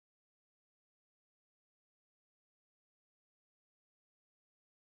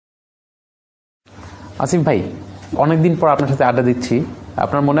আসিফ ভাই, অনেকদিন পর আপনার সাথে আড্ডা দিচ্ছি।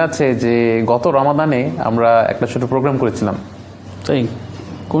 আপনার মনে আছে যে গত রমাদানে আমরা একটা ছোট প্রোগ্রাম করেছিলাম? তাই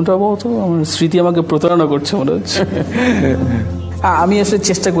কোনটা বলতো? আমার স্মৃতি আমাকে প্রতারণা করছে মনে হচ্ছে। আমি আসলে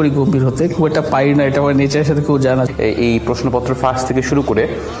চেষ্টা করি গম্ভীর হতে, খুব একটা পারি না, এটা আমার নেচারের সাথে খুব জানা। এই প্রশ্নপত্র ফাঁস থেকে শুরু করে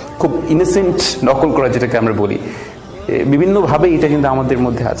খুব ইনোসেন্ট নকল করা, যেটাকে আমরা বলি, বিভিন্নভাবে এটা কিন্তু আমাদের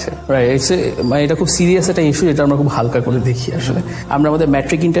মধ্যে আছে। মানে এটা খুব সিরিয়াস একটা ইস্যু, যেটা আমরা খুব হালকা করে দেখি। আসলে আমরা আমাদের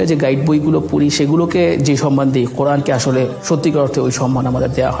ম্যাট্রিক ইন্টার যে গাইড বইগুলো পড়ি, সেগুলোকে যে সম্মান দিই, কোরআনকে আসলে সত্যিকার অর্থে ওই সম্মান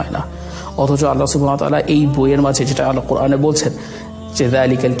আমাদের দেওয়া হয় না। অথচ আল্লাহ সুবহানাহু ওয়া তাআলা এই বইয়ের মাঝে, যেটা আল্লাহ কোরআনে বলছেন যে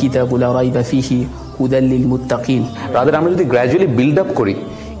যালিকাল কিতাবু লা রাইবা ফীহি হুদাল লিল মুত্তাকিন, তাদের আমরা যদি গ্র্যাজুয়ালি বিল্ড আপ করি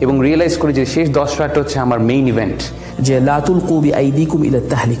এবং রিয়েলাইজ করি যে শেষ 10 রাতটা হচ্ছে আমার মেইন ইভেন্ট, যে লা তুলকু বিআইদিকুম ইলা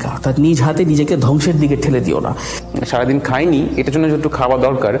তাহলিকা, অর্থাৎ নিজ হাতে নিজেকে ধ্বংসের দিকে ঠেলে দিও না। সারাদিন খাইনি, এটার জন্য একটু খাওয়া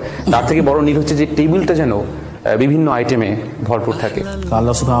দরকার, তার থেকে বড় নীল হচ্ছে যে টেবিলটা যেন বিভিন্ন আইটেমে ভরপুর থাকে।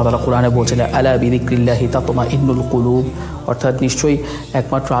 আল্লাহ সুবহানাহু ওয়া তাআলা কোরআনে বলছেন আলা বিযিকরিল্লাহি তাতমাইন্নুল কুলুব, অর্থাৎ নিশ্চয়ই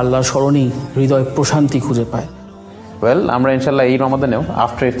একমাত্র আল্লাহর স্মরণেই হৃদয় প্রশান্তি খুঁজে পায়। আমরা ইনশাআল্লাহ এই রমাদানেও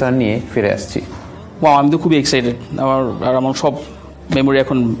আফটার ইফতার নিয়ে ফিরে আসছি। আমি তো খুবই এক্সাইটেড, আমার সব মেমোরি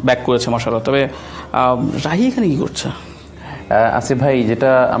এখন ব্যাক করেছে মাশাআল্লাহ। তবে রাহি এখানে কি করছে? আসিফ ভাই,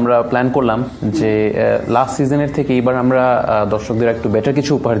 যেটা আমরা প্ল্যান করলাম যে লাস্ট সিজনের থেকে এবার আমরা দর্শকদের একটু বেটার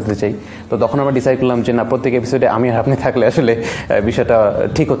কিছু উপহার দিতে চাই, তো তখন আমরা ডিসাইড করলাম যে না, প্রত্যেক এপিসোডে আমি আর আপনি থাকলে আসলে বিষয়টা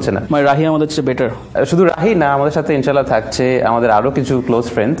ঠিক হচ্ছে না। মানে রাহি আমাদের চেয়ে বেটার। শুধু রাহি না, আমাদের সাথে ইনশাআল্লাহ থাকছে আমাদের আরও কিছু close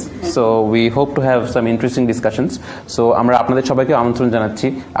friends. So we hope to have some interesting discussions. So আমরা আপনাদের সবাইকে আমন্ত্রণ জানাচ্ছি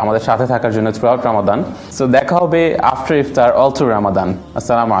আমাদের সাথে থাকার জন্য থ্রু আউট রামাদান। সো দেখা হবে আফটার ইফতার অল থ্রু রামাদান।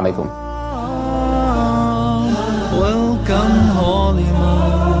 আসসালামু আলাইকুম। Welcome holy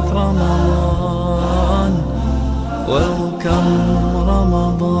month Ramadan, welcome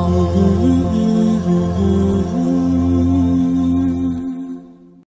Ramadan.